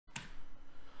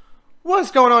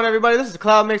What's going on, everybody? This is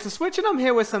Cloud Makes a Switch, and I'm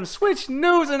here with some Switch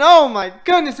news. And oh my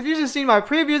goodness, if you just seen my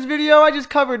previous video, I just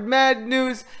covered mad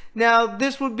news. Now,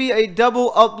 this would be a double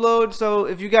upload, so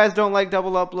if you guys don't like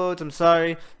double uploads, I'm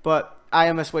sorry, but I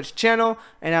am a Switch channel,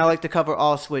 and I like to cover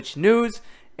all Switch news,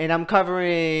 and I'm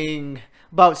covering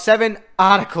about 7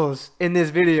 articles in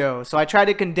this video. So I tried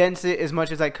to condense it as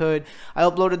much as I could. I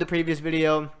uploaded the previous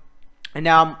video, and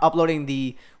now I'm uploading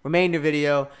the remainder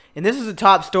video, and this is the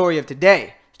top story of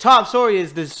today. Top story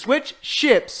is the Switch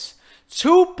ships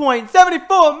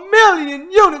 2.74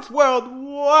 million units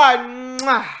worldwide.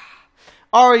 Mwah.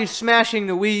 Already smashing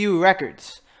the Wii U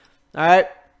records. Alright?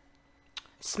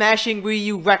 Smashing Wii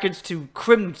U records to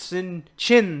Crimson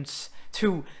Chins.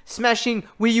 To smashing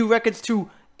Wii U records to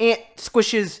Ant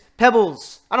Squishes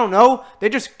Pebbles. I don't know. They're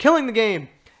just killing the game.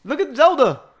 Look at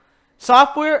Zelda.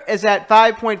 Software is at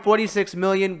 5.46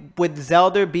 million, with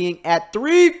Zelda being at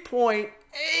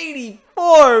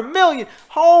 3.84 million.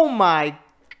 Oh my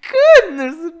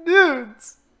goodness,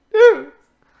 dudes.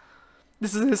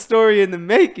 This is history in the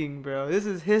making, bro. This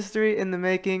is history in the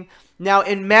making. Now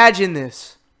imagine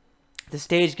this. The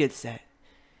stage gets set.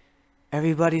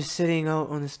 Everybody's sitting out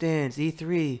on the stands.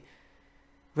 E3.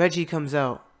 Reggie comes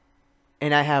out.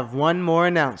 And I have one more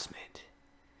announcement.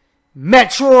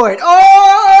 Metroid.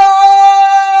 Oh!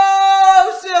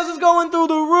 Sales is going through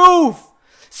the roof.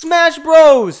 Smash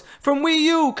Bros. From Wii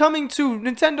U coming to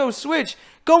Nintendo Switch,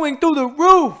 going through the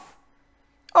roof.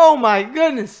 Oh my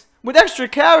goodness. With extra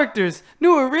characters,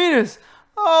 new arenas.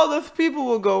 Oh, the people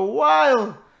will go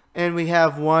wild. And we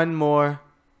have one more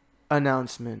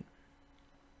announcement.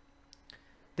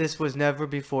 This was never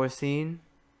before seen.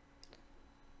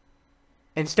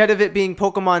 Instead of it being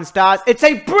Pokemon Stars, it's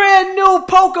a brand new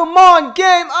Pokemon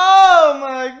game. Oh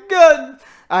my god.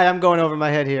 Alright, I'm going over my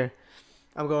head here.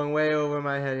 I'm going way over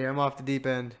my head here. I'm off the deep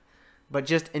end. But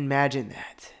just imagine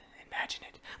that. Imagine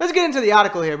it. Let's get into the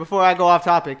article here before I go off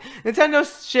topic. Nintendo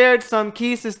shared some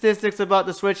key statistics about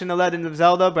the Switch and The Legend of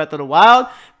Zelda Breath of the Wild.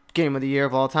 Game of the year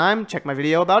of all time. Check my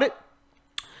video about it.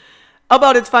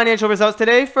 About its financial results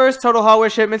today. First, total hardware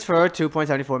shipments for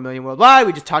 2.74 million worldwide.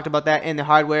 We just talked about that in the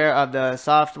hardware of the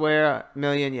software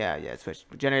million. Yeah, Switch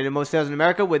generated the most sales in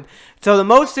America. So the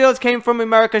most sales came from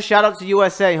America. Shout out to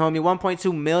USA, homie.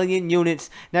 1.2 million units.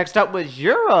 Next up was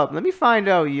Europe. Let me find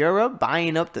out. Europe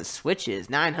buying up the Switches.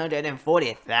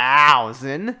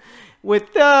 940,000.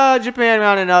 With Japan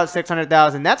rounding out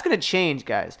 600,000. That's going to change,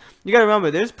 guys. You got to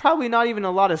remember, there's probably not even a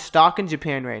lot of stock in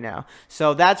Japan right now.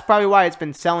 So that's probably why it's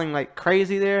been selling like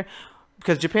crazy there.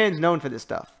 Because Japan's known for this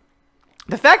stuff.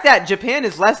 The fact that Japan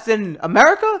is less than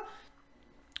America,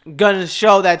 going to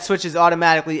show that Switch is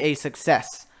automatically a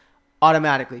success.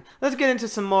 Automatically. Let's get into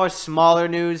some more smaller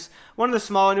news. One of the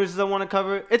smaller news I want to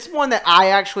cover, it's one that I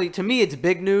actually, to me, it's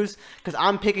big news because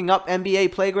I'm picking up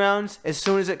NBA Playgrounds as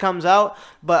soon as it comes out.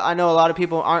 But I know a lot of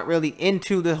people aren't really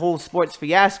into the whole sports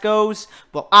fiascos.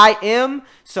 Well, I am,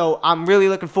 so I'm really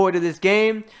looking forward to this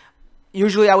game.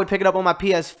 Usually I would pick it up on my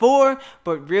PS4,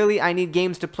 but really I need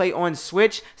games to play on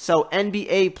Switch. So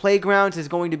NBA Playgrounds is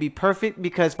going to be perfect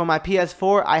because for my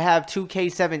PS4 I have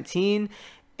 2K17.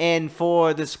 And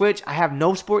for the Switch, I have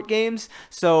no sport games,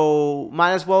 so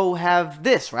might as well have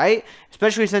this, right?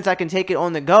 Especially since I can take it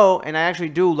on the go, and I actually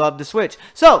do love the Switch.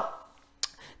 So,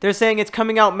 they're saying it's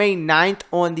coming out May 9th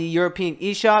on the European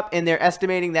eShop, and they're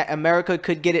estimating that America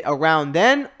could get it around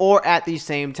then or at the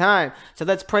same time. So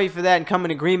let's pray for that and come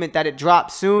in agreement that it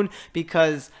drops soon,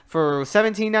 because for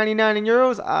 $17.99 in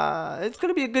euros, it's going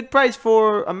to be a good price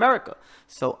for America.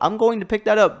 So I'm going to pick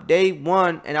that up day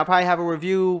 1, and I'll probably have a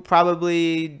review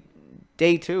probably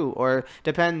day 2, or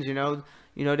depends,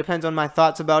 depends on my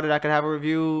thoughts about it. I could have a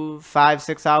review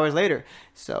 5-6 hours later.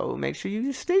 So make sure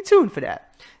you stay tuned for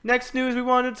that. Next news we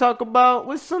wanted to talk about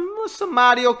was some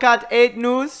Mario Kart 8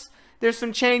 news. There's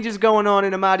some changes going on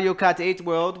in the Mario Kart 8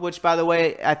 world, which, by the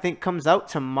way, I think comes out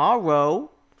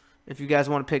tomorrow, if you guys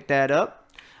want to pick that up.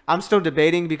 I'm still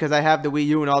debating because I have the Wii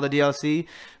U and all the DLC,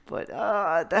 but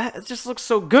that just looks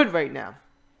so good right now.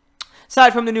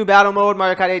 Aside from the new battle mode,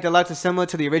 Mario Kart 8 Deluxe is similar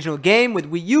to the original game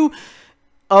with Wii U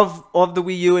of the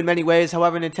Wii U in many ways.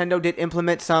 However, Nintendo did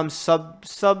implement some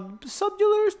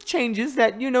subtler changes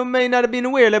that, may not have been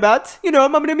aware about.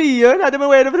 Mamma mia, not even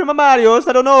aware of my Marios.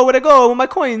 I don't know where to go with my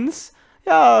coins.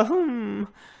 Yeah, In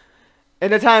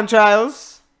the time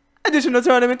trials. Additional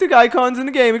tournament to icons in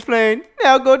the game explained.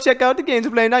 Now go check out the games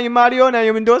explained. Now you're Mario. Now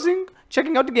you're endorsing.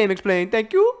 Checking out the game explained.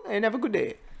 Thank you and have a good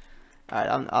day.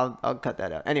 Alright, I'll cut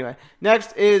that out. Anyway,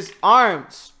 next is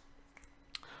ARMS.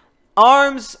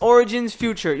 ARMS Origins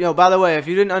Future. Yo, by the way, if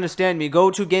you didn't understand me, go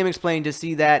to Game Explain to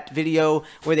see that video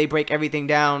where they break everything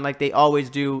down like they always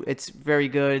do. It's very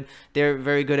good. They're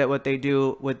very good at what they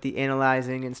do with the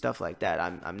analyzing and stuff like that.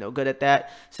 I'm no good at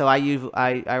that, so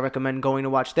I recommend going to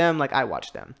watch them like I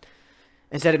watch them.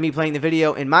 Instead of me playing the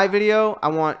video in my video,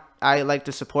 I like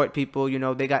to support people. You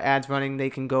know, they got ads running. They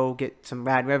can go get some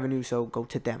rad revenue, so go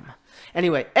to them.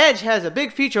 Anyway, Edge has a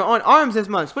big feature on ARMS this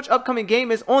month. Which upcoming game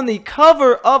is on the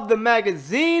cover of the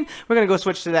magazine? We're going to go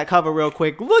switch to that cover real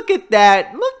quick. Look at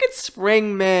that. Look at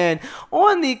Springman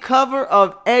on the cover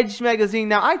of Edge magazine.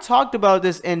 Now, I talked about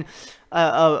this in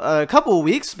a couple of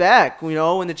weeks back, you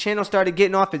know, when the channel started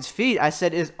getting off its feet. I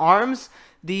said, is ARMS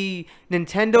the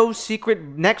Nintendo secret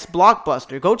next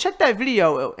blockbuster? Go check that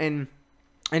video and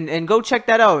go check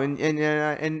that out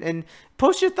and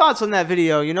post your thoughts on that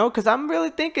video, you know, because I'm really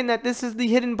thinking that this is the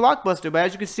hidden blockbuster. But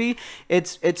as you can see,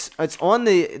 it's on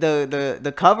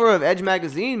the cover of Edge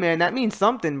magazine, man. That means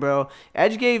something, bro.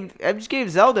 Edge gave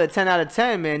Zelda a 10 out of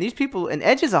 10, man. These people, and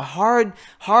Edge is a hard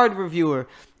reviewer.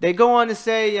 They go on to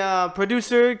say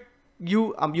producer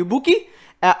Yubuki,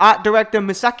 art director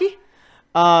Misaki,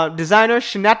 designer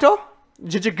Shinato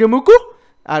Jijigamuku,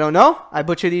 I don't know, I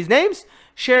butcher these names,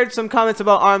 shared some comments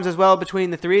about ARMS as well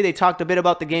between the three. They talked a bit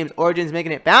about the game's origins,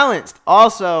 making it balanced.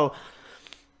 Also,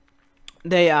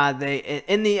 they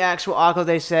in the actual article,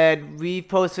 they said, we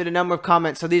posted a number of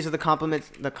comments. So these are the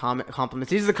compliments,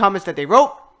 These are the comments that they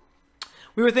wrote.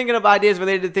 We were thinking of ideas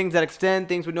related to things that extend.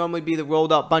 Things would normally be the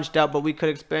rolled out, bunched out, but we could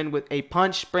expand with a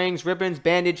punch, springs, ribbons,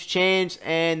 bandage, chains,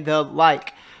 and the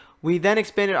like. We then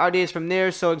expanded our ideas from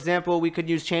there. So example, we could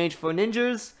use change for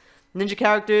ninja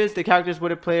characters. The characters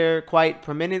would appear quite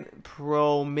prominently,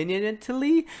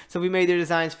 so we made their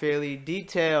designs fairly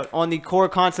detailed. On the core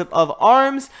concept of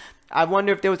ARMS, I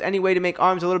wonder if there was any way to make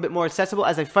ARMS a little bit more accessible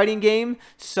as a fighting game,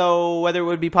 so whether it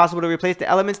would be possible to replace the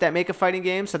elements that make a fighting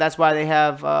game. So that's why they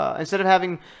have, instead of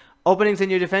having openings in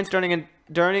your defense during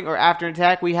or after an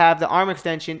attack, we have the arm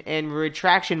extension and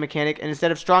retraction mechanic, and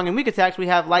instead of strong and weak attacks, we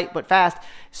have light but fast,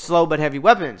 slow but heavy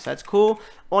weapons. That's cool.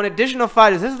 On additional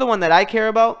fighters, this is the one that I care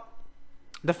about.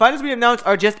 The fighters we announced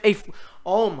are just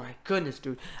oh my goodness,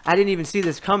 dude. I didn't even see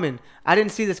this coming.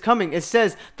 It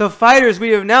says the fighters we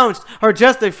have announced are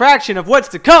just a fraction of what's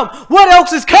to come. What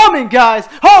else is coming, guys?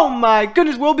 Oh my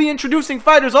goodness, we'll be introducing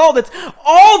fighters all the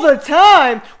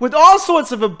time with all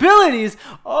sorts of abilities.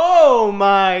 Oh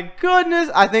my goodness.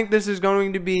 I think this is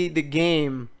going to be the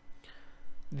game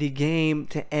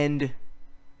to end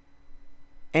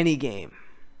any game.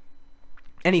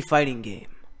 Any fighting game.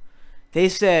 They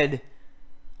said,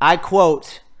 I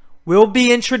quote, we'll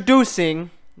be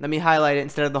introducing, let me highlight it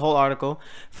instead of the whole article,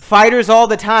 fighters all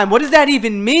the time. What does that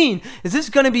even mean? Is this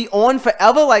going to be on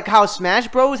forever, like how Smash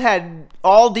Bros had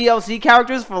all DLC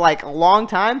characters for like a long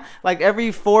time? Like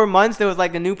every 4 months there was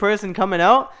like a new person coming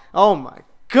out? Oh my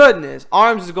goodness.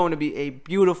 ARMS is going to be a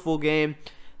beautiful game.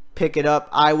 Pick it up.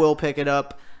 I will pick it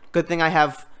up. Good thing I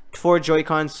have 4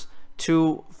 Joy-Cons,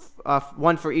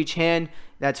 1 for each hand.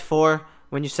 That's 4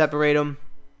 when you separate them,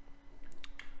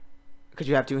 because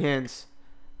you have 2 hands.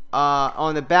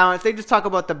 On the balance, they just talk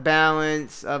about the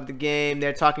balance of the game.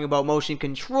 They're talking about motion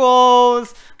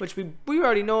controls, which we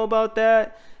already know about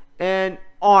that. And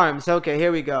ARMS. Okay,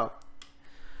 here we go.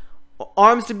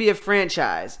 ARMS to be a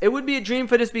franchise. It would be a dream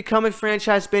for this to become a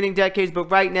franchise spanning decades,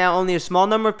 but right now only a small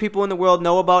number of people in the world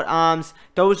know about ARMS.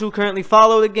 Those who currently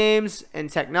follow the games and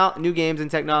new games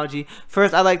and technology.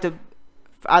 First, I'd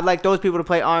like those people to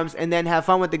play ARMS and then have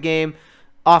fun with the game.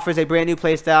 Offers a brand new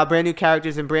playstyle, brand new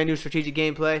characters, and brand new strategic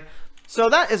gameplay. So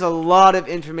that is a lot of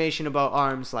information about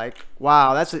ARMS. Like,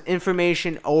 wow, that's an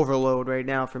information overload right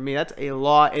now for me. That's a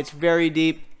lot. It's very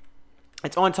deep.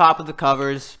 It's on top of the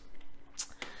covers.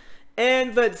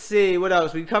 And let's see, what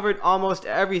else? We covered almost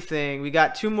everything. We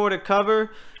got 2 more to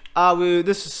cover.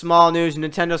 This is small news.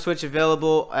 Nintendo Switch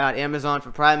available at Amazon for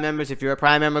Prime members. If you're a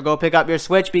Prime member, go pick up your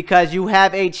Switch because you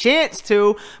have a chance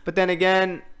to. But then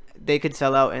again, they could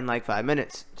sell out in like 5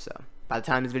 minutes. So by the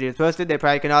time this video is posted, they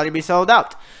probably can already be sold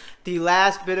out. The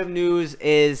last bit of news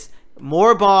is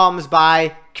more bombs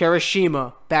by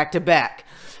Kirishima back to back.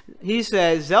 He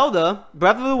says Zelda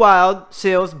Breath of the Wild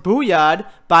sales booyah'd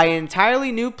by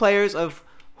entirely new players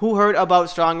who heard about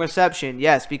strong reception.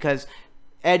 Yes, because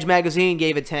Edge Magazine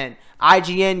gave it 10,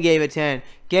 IGN gave it 10,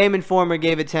 Game Informer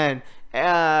gave it 10,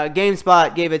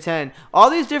 GameSpot gave it 10. All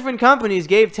these different companies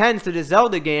gave 10s to the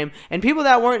Zelda game, and people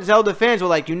that weren't Zelda fans were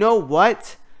like, you know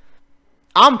what?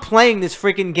 I'm playing this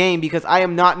freaking game because I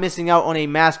am not missing out on a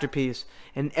masterpiece.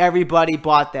 And everybody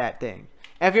bought that thing.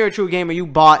 If you're a true gamer, you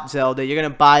bought Zelda. You're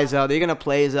going to buy Zelda. You're going to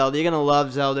play Zelda. You're going to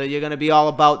love Zelda. You're going to be all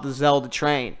about the Zelda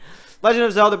train. Legend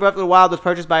of Zelda Breath of the Wild was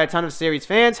purchased by a ton of series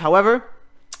fans. However,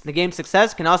 the game's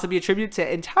success can also be attributed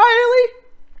to entirely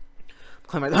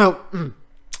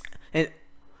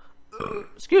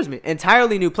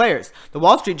new players. The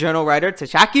Wall Street Journal writer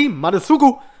Tashaki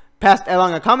Matsugu passed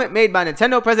along a comment made by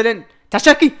Nintendo president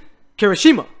Tashaki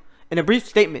Kirishima. In a brief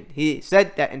statement, he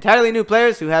said that entirely new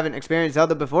players who haven't experienced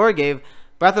Zelda before gave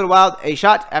Breath of the Wild a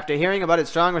shot after hearing about its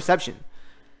strong reception.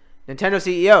 Nintendo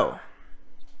CEO,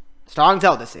 strong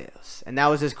Zelda sales. And that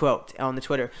was his quote on the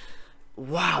Twitter.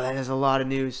 Wow, that is a lot of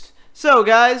news. So,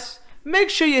 guys, make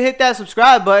sure you hit that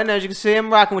subscribe button. As you can see,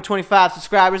 I'm rocking with 25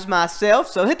 subscribers myself.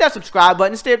 So hit that subscribe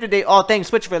button. Stay up to date all things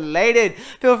Switch related.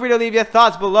 Feel free to leave your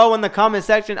thoughts below in the comment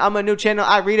section. I'm a new channel.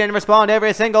 I read and respond to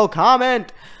every single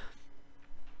comment.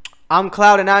 I'm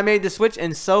Cloud and I made the Switch,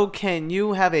 and so can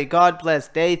you. Have a God bless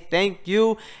day. Thank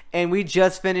you. And we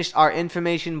just finished our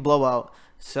information blowout.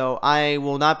 So I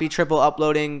will not be triple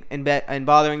uploading and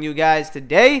bothering you guys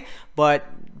today, but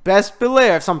best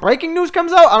believe if some breaking news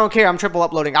comes out, I don't care. I'm triple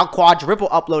uploading. I'll quadruple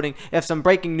uploading if some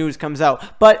breaking news comes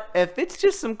out. But if it's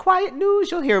just some quiet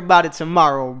news, you'll hear about it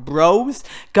tomorrow, bros.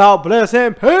 God bless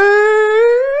and peace.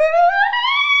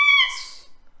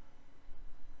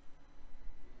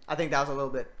 I think that was a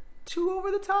little bit too over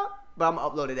the top, but I'm gonna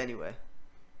upload it anyway.